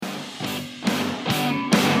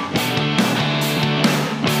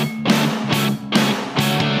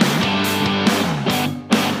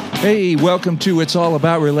Hey, welcome to It's All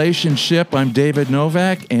About Relationship. I'm David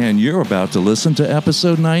Novak, and you're about to listen to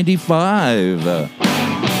episode 95.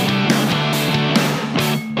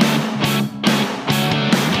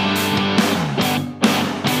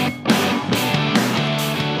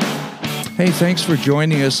 Hey, thanks for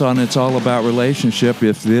joining us on It's All About Relationship.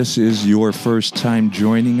 If this is your first time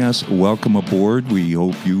joining us, welcome aboard. We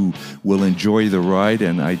hope you will enjoy the ride,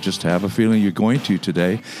 and I just have a feeling you're going to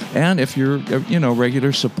today. And if you're,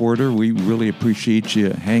 regular supporter, we really appreciate you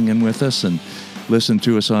hanging with us and listen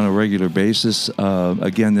to us on a regular basis.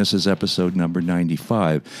 Again, this is episode number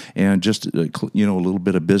 95. And just, a little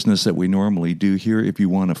bit of business that we normally do here. If you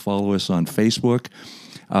want to follow us on Facebook,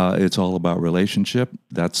 It's All About Relationship.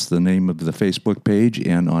 That's the name of the Facebook page.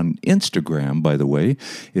 And on Instagram, by the way,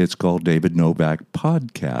 it's called David Novak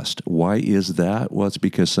Podcast. Why is that? Well, it's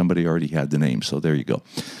because somebody already had the name. So there you go.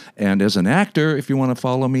 And as an actor, if you want to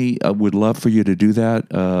follow me, I would love for you to do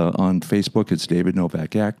that. On Facebook, it's David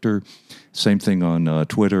Novak Actor. Same thing on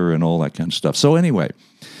Twitter and all that kind of stuff. So anyway,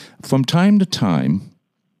 from time to time,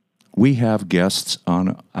 we have guests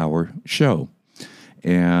on our show.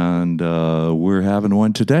 And we're having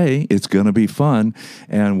one today. It's going to be fun,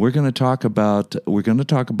 and we're going to talk about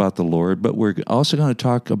the Lord, but we're also going to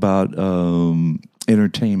talk about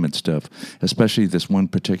entertainment stuff, especially this one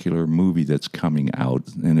particular movie that's coming out.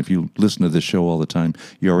 And if you listen to this show all the time,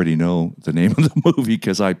 you already know the name of the movie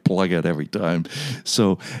because I plug it every time.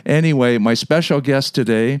 So anyway, my special guest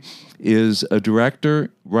today is a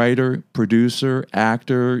director, writer, producer,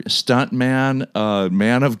 actor, stuntman,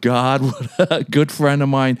 man of God, a good friend of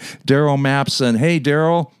mine, Daryl Mapson. Hey,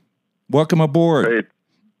 Daryl, welcome aboard.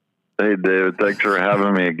 Hey, David. Thanks for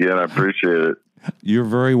having me again. I appreciate it. You're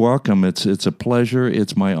very welcome. It's a pleasure.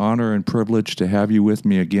 It's my honor and privilege to have you with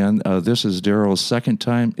me again. This is Daryl's second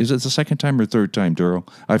time. Is it the second time or third time,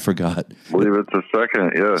 Daryl? I forgot. I believe it's the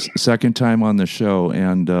second, yes. Second time on the show.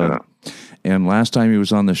 And last time he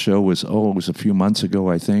was on the show was a few months ago,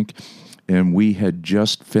 I think. And we had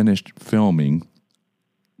just finished filming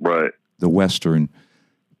the Western,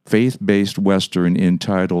 faith-based Western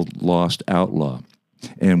entitled Lost Outlaw.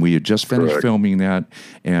 And we had just finished filming that,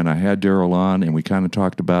 and I had Daryl on, and we kind of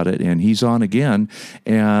talked about it, and he's on again.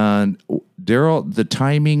 And Daryl, the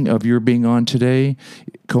timing of your being on today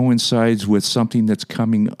coincides with something that's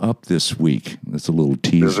coming up this week. That's a little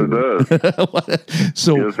teaser. Yes, it does.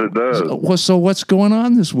 Yes, it does. So what's going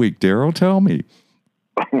on this week, Daryl? Tell me.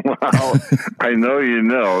 Well, I know you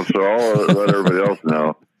know, so I'll let everybody else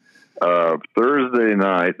know. Thursday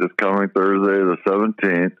night, this coming Thursday, the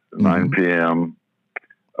 17th, 9 p.m.,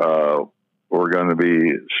 we're going to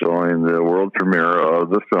be showing the world premiere of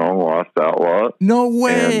the film Lost Outlaw. No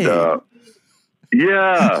way! And,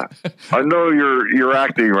 yeah, I know you're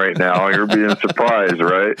acting right now. You're being surprised,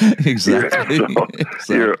 right? Exactly.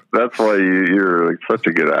 That's why you're like such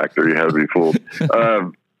a good actor. You had to be fooled.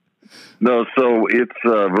 No, so it's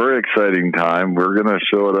a very exciting time. We're going to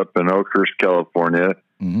show it up in Oakhurst, California, at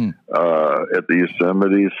the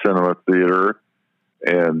Yosemite Cinema Theater,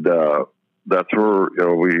 and that's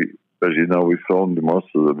where we filmed most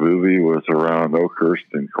of the movie was around Oakhurst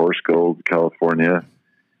and Coarsegold, California,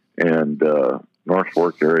 and North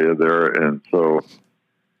Fork area there, and so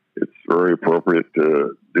it's very appropriate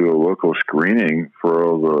to do a local screening for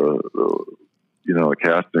all the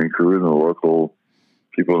cast and crew and the local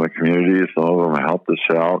people in the community. Some of them helped us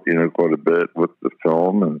out, quite a bit with the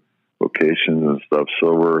film and locations and stuff.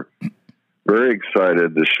 So we're very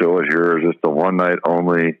excited to show it here. Just a one night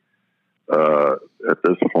only. At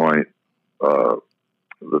this point,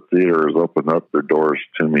 the theater has opened up their doors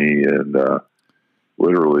to me, and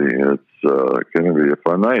literally, it's going to be a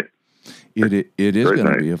fun night. It is going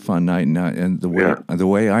to be a fun night, and the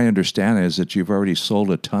way I understand it is that you've already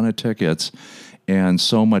sold a ton of tickets, and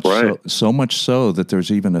so much so that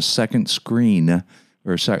there's even a second screen,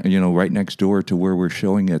 or right next door to where we're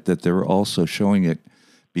showing it, that they're also showing it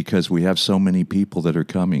because we have so many people that are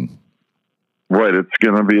coming. Right, it's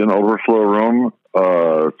going to be an overflow room,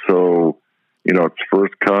 so it's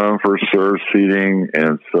first come, first served seating,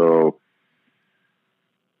 and so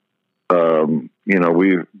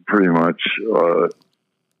we've pretty much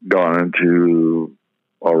gone into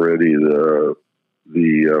already the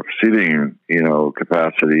seating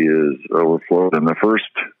capacity is overflowed in the first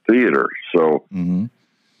theater. So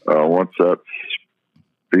once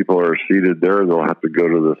people are seated there, they'll have to go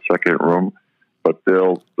to the second room. But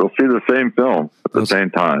they'll see the same film at the same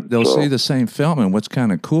time. They'll see the same film, and what's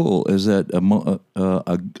kind of cool is that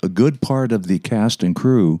a good part of the cast and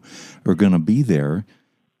crew are going to be there,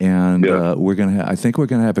 And I think we're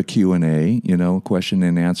gonna have a Q&A, question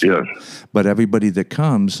and answer. Yes. But everybody that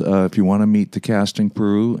comes, if you want to meet the casting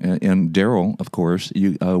crew and Daryl, of course,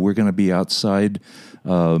 we're gonna be outside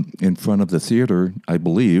in front of the theater, I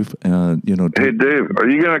believe. Hey, Dave, are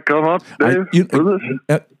you gonna come up, Dave? For this?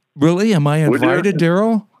 Really? Am I invited,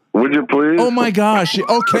 Daryl? Would you please? Oh my gosh!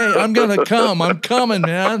 Okay, I'm gonna come. I'm coming,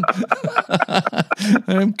 man.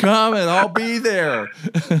 I'm coming. I'll be there.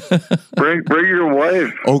 Bring your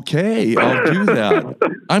wife. Okay, I'll do that.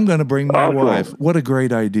 I'm gonna bring my wife. What a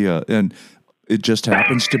great idea! And it just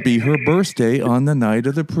happens to be her birthday on the night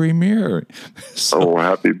of the premiere. So,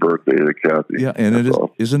 happy birthday to Kathy! Yeah, and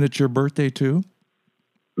isn't it your birthday too?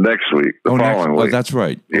 Next week, the following week. Oh, that's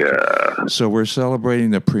right. Yeah. Okay. So we're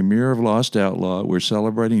celebrating the premiere of Lost Outlaw. We're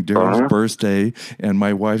celebrating Daryl's birthday and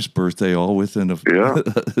my wife's birthday all within a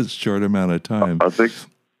short amount of time. I think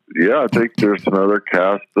there's some other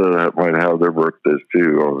cast that might have their birthdays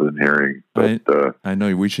too. I've been hearing. But, I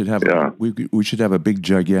know we should have we should have a big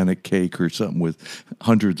gigantic cake or something with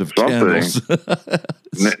hundreds of candles.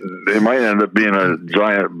 They might end up being a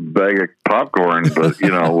giant bag of popcorn, but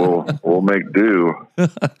we'll make do.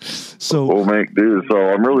 So we'll make do. So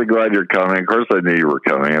I'm really glad you're coming. Of course, I knew you were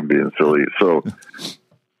coming. I'm being silly. So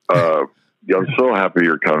I'm so happy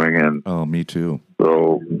you're coming. And oh, me too.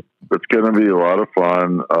 So it's going to be a lot of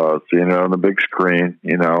fun seeing it on the big screen.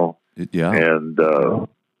 Yeah. And God's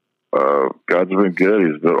been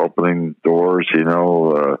good. He's been opening doors,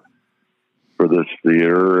 for this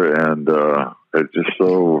theater, and it's just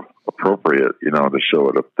so appropriate, to show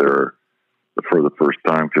it up there for the first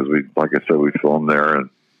time because like I said, we filmed there,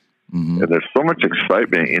 and there's so much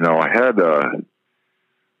excitement. I had a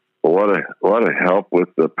lot of help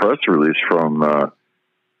with the press release from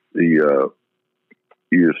the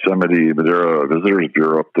Yosemite Madera Visitors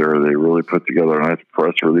Bureau up there. They really put together a nice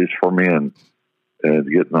press release for me and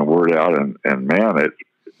getting the word out, and man, it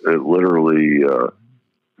literally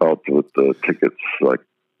helped with the tickets like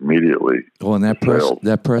immediately. Oh, and that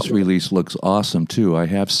press release looks awesome too. I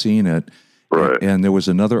have seen it. Right. And there was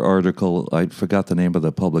another article, I forgot the name of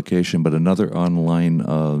the publication, but another online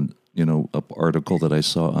article that I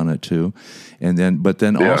saw on it too. But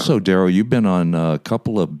then also, Daryl, you've been on a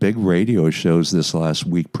couple of big radio shows this last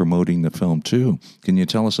week promoting the film too. Can you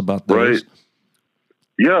tell us about those? Right.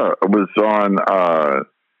 Yeah, it was on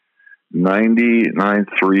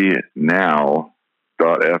 99.3 now.fm.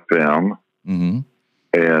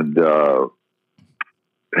 And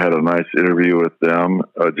had a nice interview with them,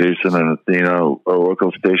 Jason and Athena, a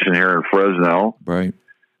local station here in Fresno. Right.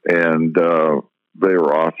 And they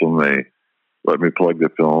were awesome. They let me plug the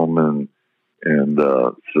film, and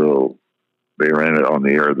so they ran it on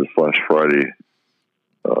the air this last Friday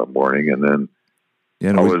morning. And then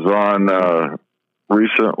I was on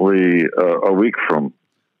recently a week from.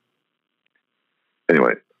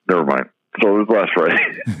 Anyway, never mind. So it was last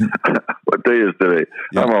Friday. What day is today?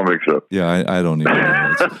 Yeah. I'm all mixed up. Yeah, I don't even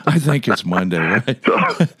know. I think it's Monday, right? So,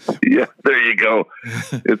 yeah, there you go.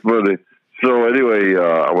 It's Monday. So anyway,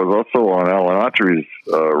 I was also on Alan Autry's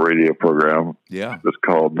radio program. Yeah. It's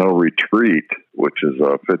called No Retreat, which is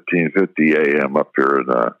 1550 AM up here in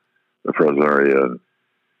the Fresno area. And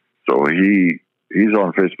so he's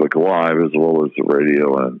on Facebook Live as well as the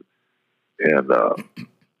radio, and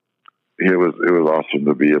it was awesome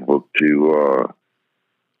to be able to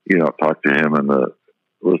talk to him and the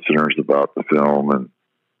listeners about the film, and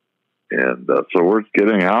so we're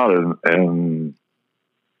getting out, and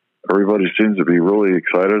everybody seems to be really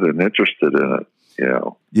excited and interested in it.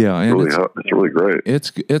 Yeah, and it's really great.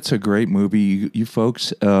 It's a great movie. You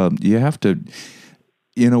folks, you have to.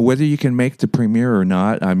 Whether you can make the premiere or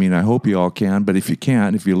not, I mean, I hope you all can, but if you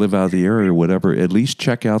can't, if you live out of the area or whatever, at least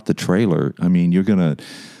check out the trailer. I mean,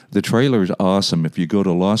 the trailer is awesome. If you go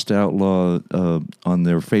to Lost Outlaw on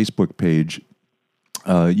their Facebook page,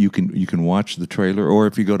 you can watch the trailer, or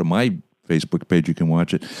if you go to my Facebook page, you can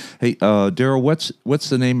watch it. Hey, Daryl, what's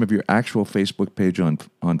the name of your actual Facebook page on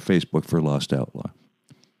Facebook for Lost Outlaw?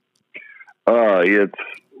 It's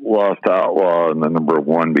Lost Outlaw and the number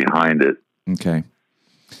 1 behind it. Okay.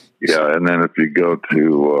 Yeah, and then if you go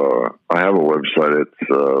to, I have a website. It's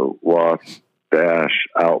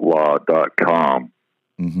lost-outlaw.com.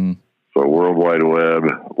 So World Wide Web,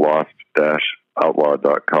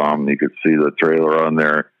 lost-outlaw.com. You could see the trailer on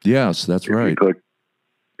there. Yes, that's right.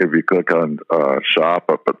 If you click on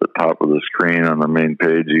shop up at the top of the screen on the main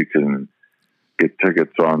page, you can get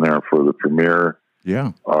tickets on there for the premiere.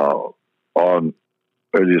 Yeah.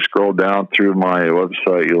 As you scroll down through my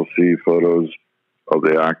website, you'll see photos of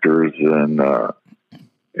the actors and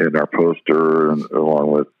in our poster, and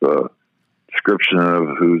along with description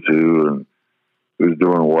of who's who and who's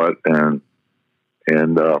doing what, and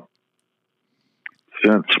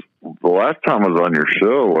since the last time I was on your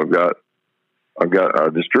show, I've got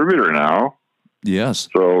a distributor now. Yes.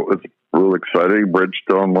 So it's real exciting.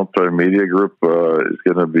 Bridgestone Multimedia Group is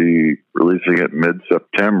going to be releasing it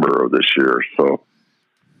mid-September of this year. So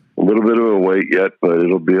a little bit of a wait yet, but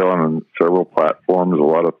it'll be on several platforms, a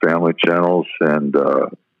lot of family channels, and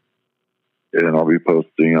I'll be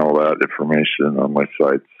posting all that information on my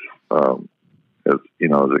sites as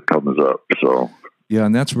it comes up. So. Yeah,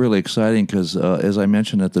 and that's really exciting because, as I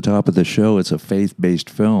mentioned at the top of the show, it's a faith-based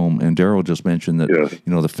film, and Daryl just mentioned that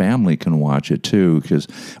the family can watch it too because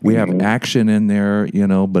we have action in there,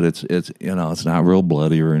 but it's not real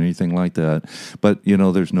bloody or anything like that. But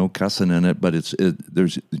there's no cussing in it, but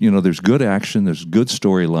there's good action, there's good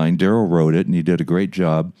storyline. Daryl wrote it, and he did a great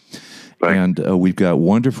job. And we've got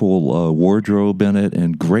wonderful wardrobe in it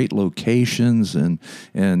and great locations. And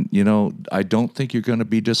I don't think you're going to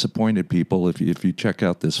be disappointed, people, if you check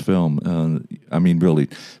out this film. I mean, really,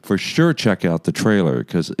 for sure, check out the trailer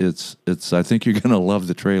because I think you're going to love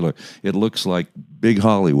the trailer. It looks like big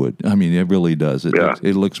Hollywood. I mean, it really does. It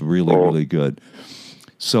looks really, really good.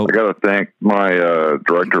 So I got to thank my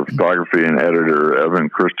director of photography and editor, Evan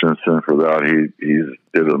Christensen, for that. He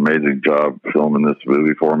did an amazing job filming this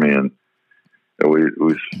movie for me, and we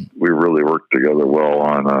really worked together well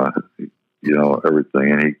on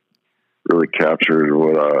everything, and he really captured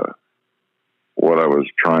what I was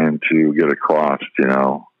trying to get across,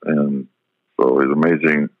 and so he's an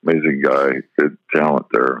amazing guy, good talent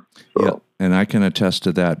there. So. Yeah, and I can attest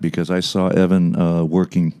to that because I saw Evan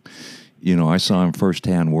working. I saw him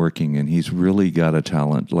firsthand working, and he's really got a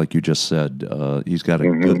talent, like you just said. He's got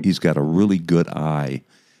a really good eye.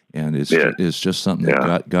 And it's just something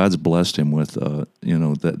that God's blessed him with,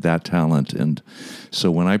 that talent. And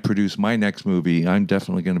so when I produce my next movie, I'm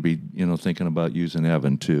definitely going to be, thinking about using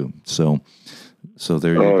Evan too. So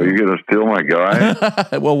there you go. Oh, you're going to steal my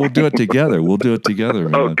guy? Well, we'll do it together.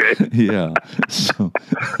 Man. Okay. Yeah. So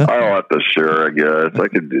I'll have to share, I guess. I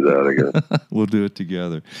could do that, I guess. We'll do it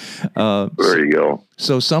together. There you go.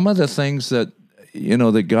 So some of the things that,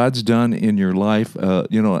 that God's done in your life,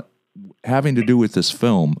 having to do with this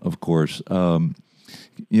film, of course, can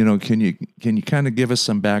you kind of give us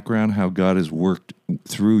some background how God has worked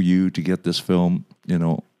through you to get this film,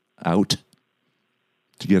 out,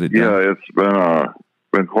 to get it done? Yeah, it's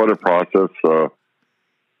been quite a process. I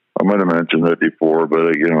might have mentioned it before,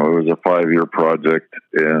 but it was a 5-year project,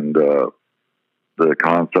 and the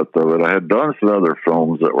concept of it, I had done some other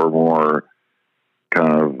films that were more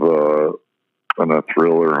kind of in a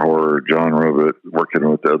thriller horror genre, but working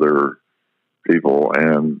with other people,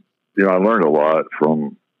 and I learned a lot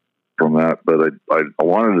from that, but I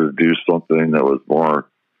wanted to do something that was more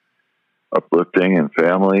uplifting and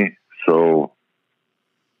family, and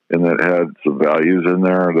that had some values in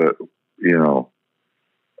there that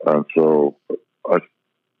and so I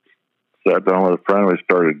sat down with a friend, we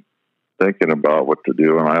started thinking about what to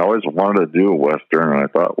do, and I always wanted to do a Western, and I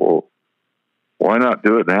thought, well, why not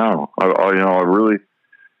do it now? I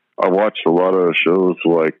watched a lot of shows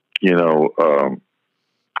like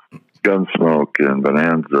Gunsmoke and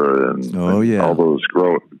Bonanza and all those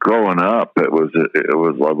growing up. It was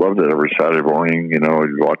I loved it every Saturday morning.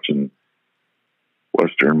 Watching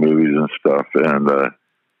Western movies and stuff, and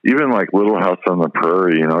even like Little House on the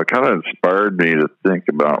Prairie. It kind of inspired me to think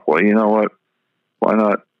about, well, you know what? Why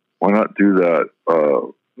not do that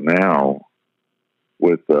now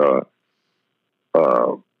with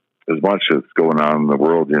as much as going on in the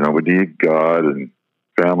world? We need God and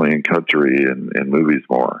family and country and movies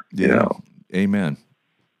more. Amen.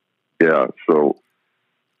 Yeah. So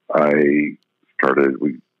we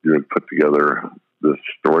put together this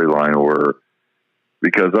storyline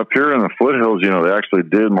because up here in the foothills, they actually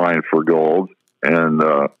did mine for gold, and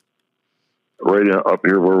right up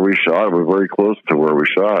here where we shot, we're very close to where we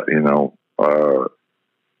shot. It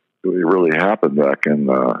really happened back in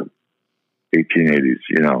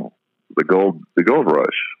 1880s. The gold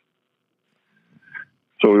rush.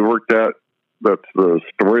 So we worked that's the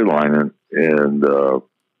storyline, and the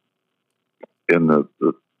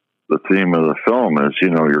theme of the film is,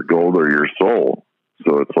 your gold or your soul.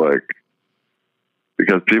 So it's like,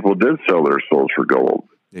 because people did sell their souls for gold.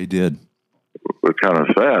 They did. It's kind of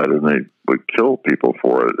sad, and they would kill people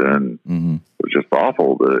for it, and it was just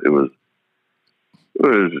awful. It was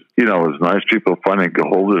nice people finding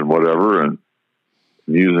gold and whatever, and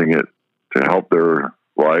using it to help their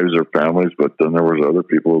lives or families, but then there was other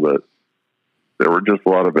people that there were just a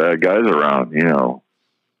lot of bad guys around, So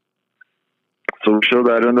we show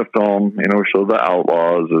that in the film, we show the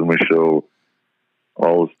outlaws, and we show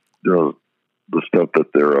all the stuff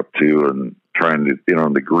that they're up to and trying to,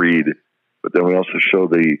 the greed. But then we also show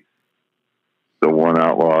the one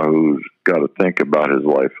outlaw who's got to think about his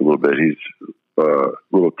life a little bit. He's a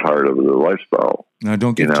little tired of the lifestyle. Now,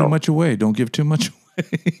 don't give too much away. Don't give too much away.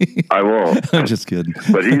 I won't. I'm just kidding.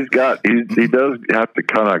 But he does have to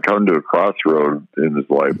kind of come to a crossroad in his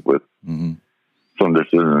life with some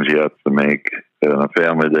decisions he has to make, and a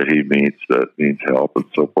family that he meets that needs help and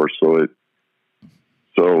so forth. So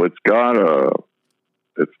it's got a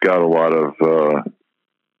lot of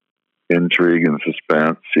intrigue and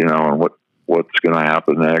suspense, and what's going to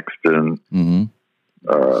happen next, and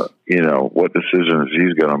what decisions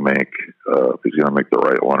he's going to make, if he's going to make the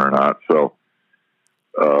right one or not. So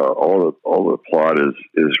all the plot is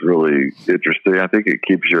really interesting. I think it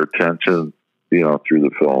keeps your attention, through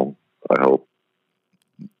the film, I hope.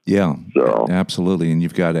 Yeah, so absolutely. And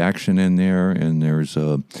you've got action in there, and there's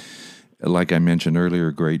like I mentioned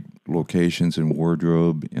earlier, great locations and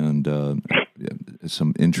wardrobe, and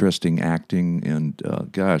some interesting acting, and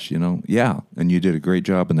and you did a great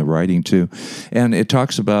job in the writing too. And it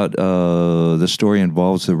talks about the story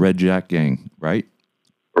involves the Red Jack Gang, right?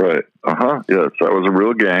 Right. Yes, that was a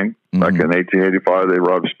real gang. Back in 1885, they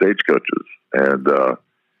robbed stagecoaches, and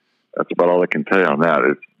that's about all I can tell you on that.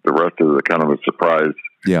 The rest is kind of a surprise.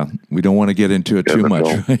 Yeah, we don't want to get into it too much.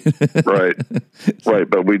 Right? Right.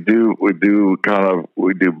 But we do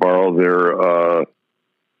borrow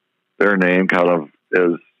their name kind of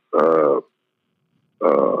as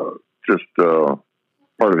just part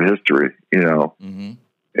of history, And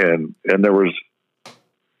there was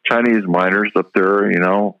Chinese miners up there,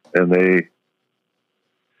 and they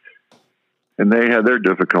had their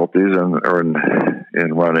difficulties and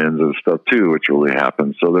run-ins and stuff too, which really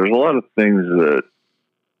happened. So there's a lot of things that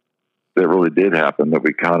really did happen that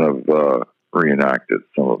we kind of reenacted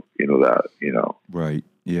some of that. Right.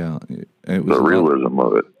 Yeah. It was the realism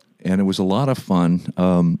of it. And it was a lot of fun.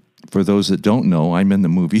 For those that don't know, I'm in the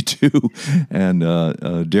movie too, and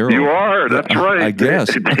Daryl. You are. That's right. I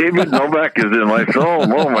guess David Novak is in my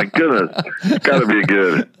film. Oh my goodness, it's got to be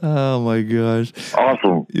good. Oh my gosh,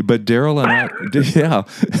 awesome. But Daryl and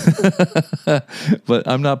I, but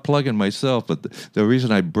I'm not plugging myself. But the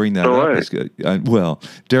reason I bring that up is,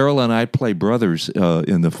 Daryl and I play brothers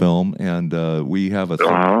in the film, and we have a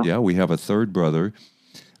third brother.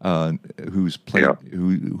 Who's played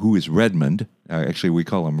who is Redmond? Actually, we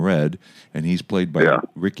call him Red, and he's played by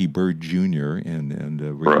Ricky Byrd Jr. And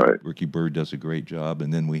Ricky Byrd does a great job.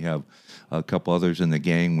 And then we have a couple others in the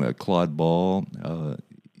gang. Claude Ball,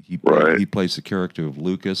 he plays the character of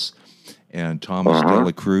Lucas, and Thomas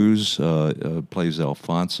Dela Cruz plays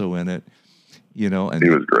Alfonso in it. And he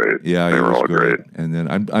was great. Yeah, they were all great. And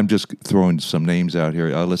then I'm just throwing some names out here.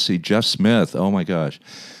 Let's see, Jeff Smith. Oh my gosh.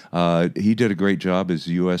 He did a great job as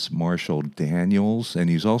U.S. Marshal Daniels, and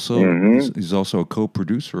he's also he's also a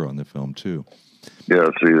co-producer on the film too. Yeah,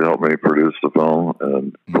 so he helped me produce the film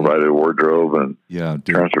and provided wardrobe and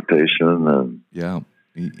transportation and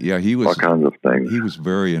he was all kinds of things. He was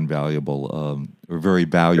very invaluable, or very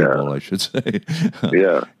valuable, I should say.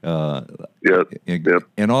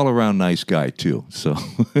 And all around nice guy too. So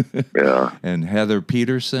and Heather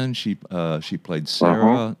Peterson, she played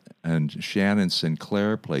Sarah. And Shannon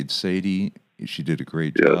Sinclair played Sadie. She did a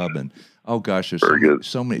great job. And there's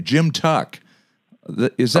so many. Jim Tuck.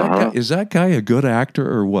 Is that guy a good actor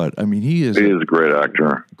or what? I mean, he is a great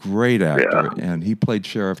actor. Great actor, and he played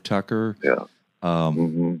Sheriff Tucker. Yeah.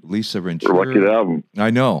 Lisa Ventura. We're lucky to have him.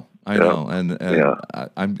 I know, and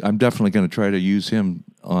I'm definitely going to try to use him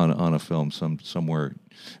on a film somewhere.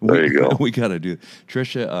 There you go. We got to do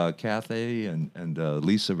Trisha Cathay and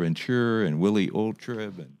Lisa Ventura and Willie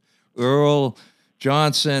Oltrib and Earl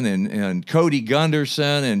Johnson and Cody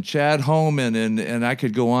Gunderson and Chad Homan and I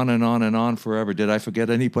could go on and on and on forever. Did I forget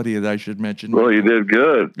anybody that I should mention? Well, you did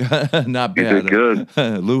good. Not bad. You did good.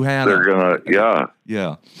 Lou Hanna. They're gonna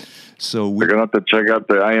yeah. So they're gonna have to check out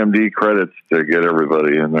the IMDb credits to get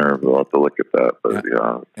everybody in there. We'll have to look at that, but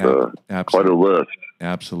it's quite a list.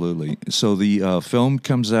 Absolutely. So the film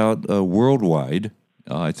comes out worldwide.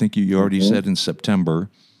 I think you already said in September.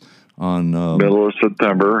 On middle of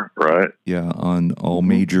September, right? Yeah, on all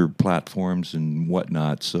major platforms and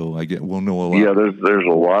whatnot. So we'll know a lot. Yeah, there's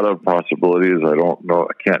a lot of possibilities. I don't know.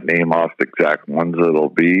 I can't name off the exact ones that it'll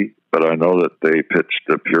be, but I know that they pitched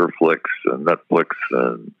to PureFlix and Netflix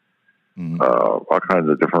and all kinds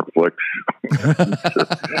of different flicks.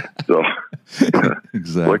 So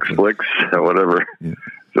exactly. Flicks, whatever. Yeah.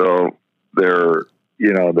 So there's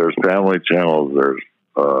family channels. There's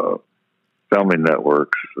family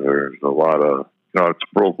networks. There's a lot of, it's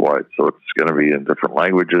worldwide, so it's going to be in different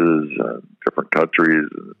languages and different countries.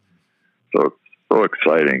 And so so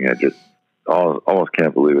exciting. I just almost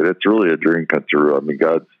can't believe it. It's really a dream come true. I mean,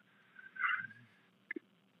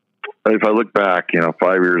 if I look back,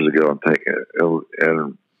 5 years ago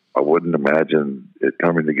and I wouldn't imagine it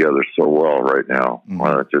coming together so well right now.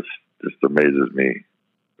 Mm-hmm. It just amazes me.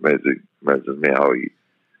 Amazes me how he,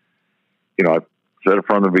 I said it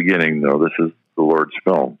from the beginning, though, this is the Lord's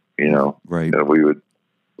film, Right. And we would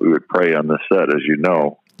pray on the set, as you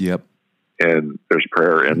know. Yep. And there's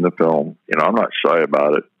prayer in the film. I'm not shy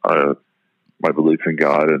about it. My belief in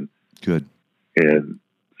God, and good. And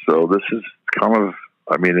so this is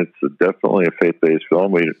it's definitely a faith-based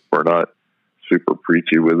film. We're not super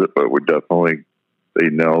preachy with it, but they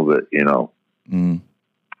know that,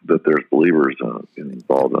 that there's believers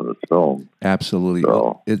involved in this film. Absolutely.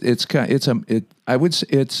 So, I would say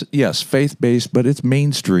it's, yes, faith-based, but it's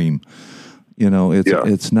mainstream.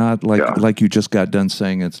 It's not like you just got done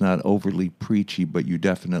saying, it's not overly preachy, but you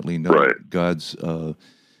definitely know God's,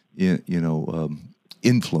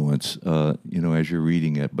 influence, as you're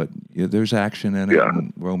reading it. But there's action in it,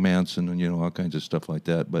 and romance, and all kinds of stuff like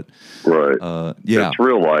that. But it's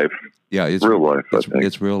real life. Yeah, it's real life.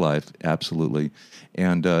 It's real life, absolutely.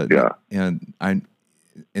 And and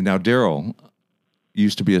now Daryl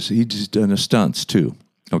used to he's done stunts too.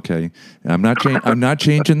 Okay, and I'm not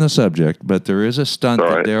changing the subject, but there is a stunt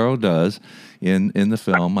that Daryl does in the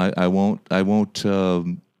film. I won't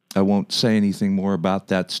say anything more about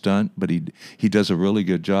that stunt, but he does a really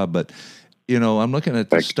good job. But I'm looking at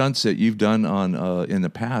the stunts that you've done on in the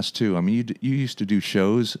past too. I mean, you used to do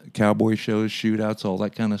shows, cowboy shows, shootouts, all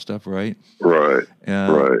that kind of stuff, right? Right.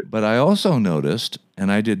 Right. But I also noticed,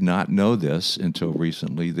 and I did not know this until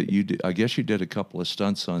recently, that I guess you did a couple of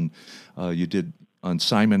stunts on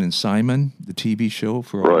Simon and Simon, the TV show,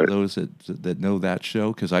 for all those that know that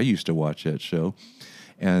show, because I used to watch that show.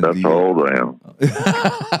 And that's how old I am.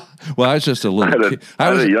 Well, I was just a little I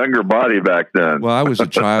had a younger body back then. Well, I was a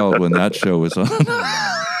child when that show was on.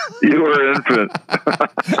 You were an infant.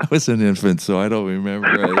 I was an infant, so I don't remember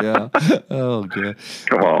it. Yeah. Oh, God.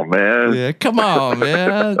 Come on, man. Yeah, come on,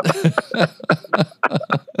 man.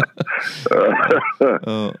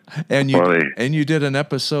 And you did an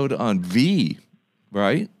episode on V,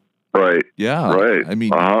 right? Right. Yeah. Right. I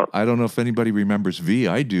mean, I don't know if anybody remembers V.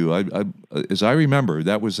 I do. As I remember,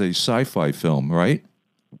 that was a sci-fi film, right?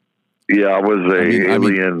 Yeah, I was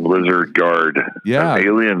alien lizard guard. Yeah. An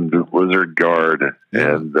alien lizard guard.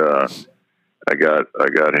 Yeah. And I got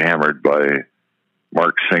hammered by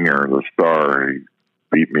Mark Singer, the star. He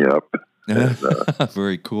beat me up. And,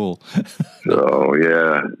 very cool. So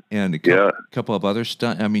yeah, and a couple of other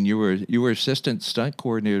stunt. I mean, you were assistant stunt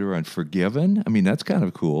coordinator on Forgiven. I mean, that's kind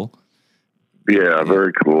of cool. Yeah,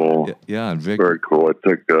 very cool. Yeah, and very cool. I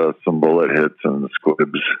took some bullet hits and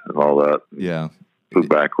squibs and all that. Yeah, flew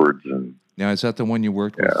backwards. And now, is that the one you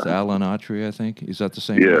worked with Alan Autry? I think, is that the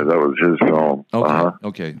same? Yeah, one? That was his film. Okay,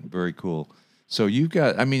 okay, very cool. So you've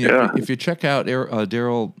got, I mean, if you check out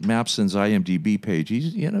Daryl Mapson's IMDb page,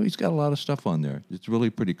 he's got a lot of stuff on there. It's really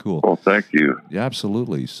pretty cool. Well, thank you. Yeah,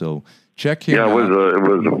 absolutely. So check him out. Yeah, it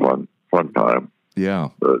was a fun time.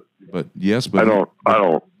 Yeah, but I don't.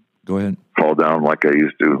 Go ahead. Fall down like I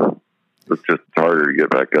used to. It's just harder to get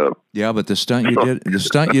back up. Yeah, but the stunt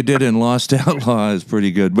you did in Lost Outlaw is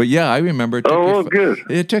pretty good. But yeah, I remember. Good.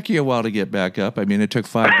 It took you a while to get back up. I mean, it took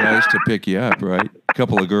 5 guys to pick you up, right? A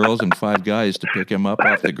couple of girls and 5 guys to pick him up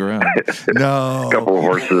off the ground. No, a couple of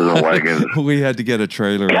horses and wagons. We had to get a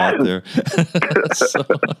trailer out there.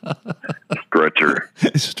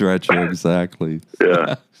 Stretcher, exactly.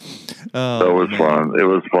 Yeah. That was fun. It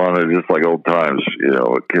was fun. It's just like old times.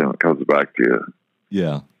 It comes back to you.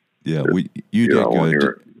 Yeah. Yeah, you did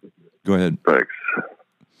good. Go ahead. Thanks.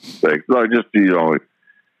 No, just because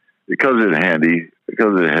it's handy.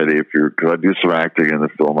 Because I do some acting in the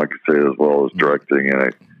film, I could say, as well as directing,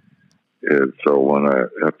 and so when I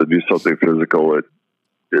have to do something physical,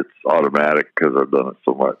 it's automatic because I've done it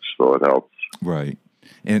so much, so it helps. Right.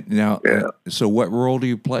 And now, so what role do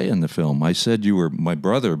you play in the film? I said you were my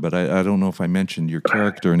brother, but I don't know if I mentioned your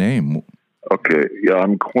character name. Okay, yeah,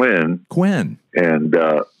 I'm Quinn. And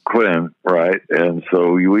Quinn, right? And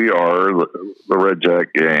so we are the Red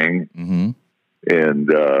Jack Gang, and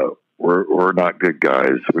we're not good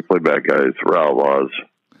guys. We play bad guys. We're outlaws.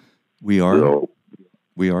 We are. So,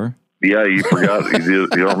 we are. Yeah, you forgot. you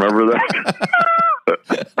don't remember that?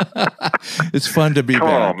 It's fun to be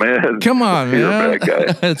bad. Come on, man. You're a bad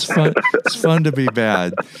guy. It's fun. It's fun to be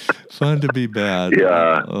bad. Fun to be bad.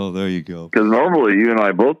 Yeah. Oh, there you go. Because normally you and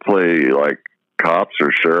I both play like cops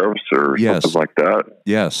or sheriffs or something like that.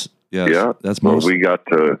 Yes. Yeah. That's most. We got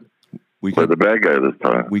to play the bad guy this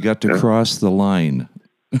time. We got to cross the line.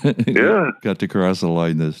 Yeah. Got to cross the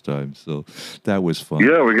line this time, so that was fun.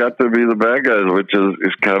 Yeah, we got to be the bad guys, which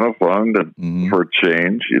is kind of fun for a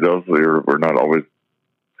change. You know, so we're not always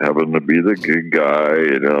having to be the good guy.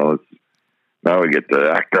 You know, now we get to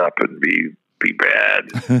act up and be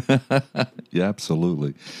bad. Yeah,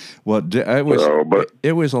 absolutely. Well, it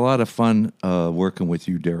was a lot of fun working with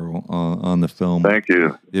you, Daryl, on the film. Thank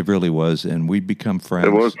you. It really was, and we become friends.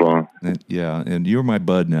 It was fun. And, yeah, and you're my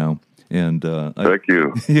bud now. And thank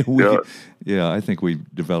you. I think we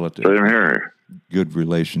developed Same here. Good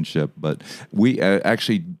relationship. But we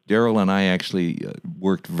actually, Daryl and I actually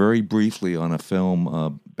worked very briefly on a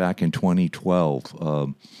film back in 2012,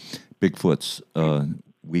 Bigfoot's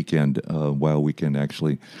Wild Weekend,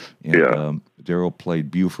 actually. And Daryl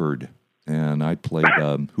played Buford. And I played,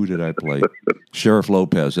 who did I play? Sheriff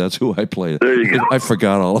Lopez. That's who I played. There you go. I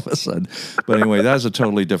forgot all of a sudden. But anyway, that's a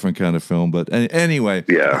totally different kind of film. But anyway.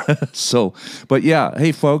 Yeah.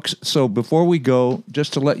 Hey, folks. So before we go,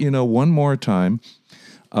 just to let you know one more time,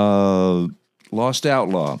 Lost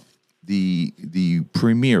Outlaw, the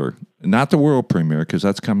premiere, not the world premiere, because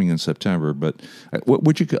that's coming in September, but what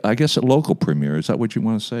would you, I guess a local premiere, is that what you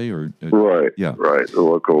want to say? Or right. Yeah. Right.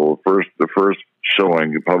 The first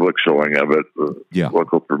showing, public showing of it,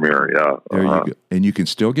 local premiere, There you go. And you can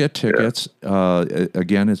still get tickets.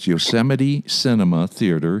 Again, it's Yosemite Cinema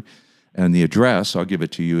Theater, and the address, I'll give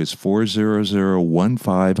it to you, is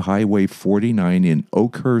 40015 Highway 49 in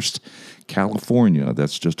Oakhurst, California.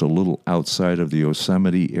 That's just a little outside of the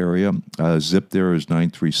Yosemite area. Zip there is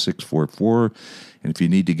 93644. And if you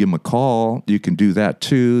need to give them a call, you can do that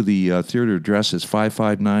too. The theater address is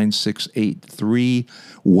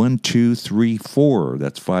 559-683-1234.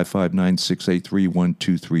 That's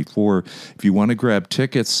 559-683-1234. If you want to grab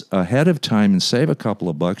tickets ahead of time and save a couple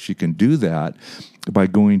of bucks, you can do that by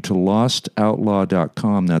going to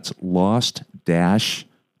lostoutlaw.com. That's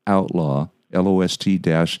lost-outlaw,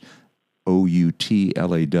 LOST-OUTLAW,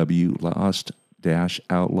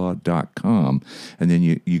 lost-outlaw.com. And then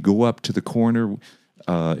you go up to the corner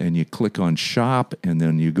and you click on shop, and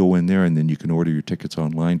then you go in there, and then you can order your tickets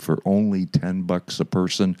online for only $10 a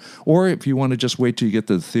person. Or if you want to just wait till you get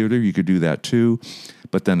to the theater, you could do that too.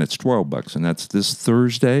 But then it's $12, and that's this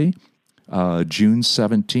Thursday, June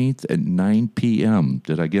 17th at 9 p.m.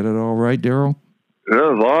 Did I get it all right, Daryl?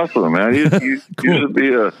 That was awesome, man. You should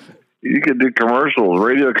be you could do commercials,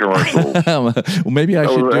 radio commercials. Well, maybe I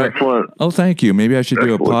should do excellent. Oh, thank you. Maybe I should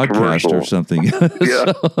do a podcast commercial. or something.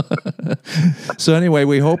 Yeah. So anyway,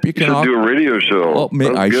 we hope you can You should do a radio show.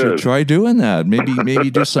 I should try doing that. Maybe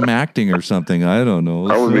do some acting or something. I don't know.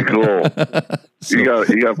 That would be cool. You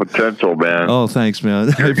got potential, man. Oh, thanks,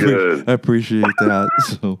 man. I appreciate that.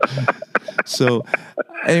 So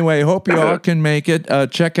anyway, hope you all can make it.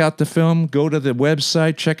 Check out the film. Go to the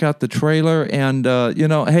website. Check out the trailer. And,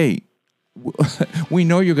 hey, we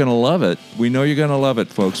know you're going to love it. We know you're going to love it,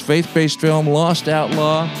 folks. Faith-based film, Lost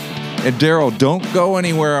Outlaw. And Daryl, don't go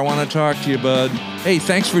anywhere. I want to talk to you, bud. Hey,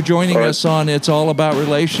 thanks for joining us on It's All About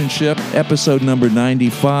Relationship, episode number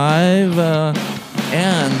 95.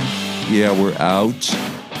 And, yeah, we're out.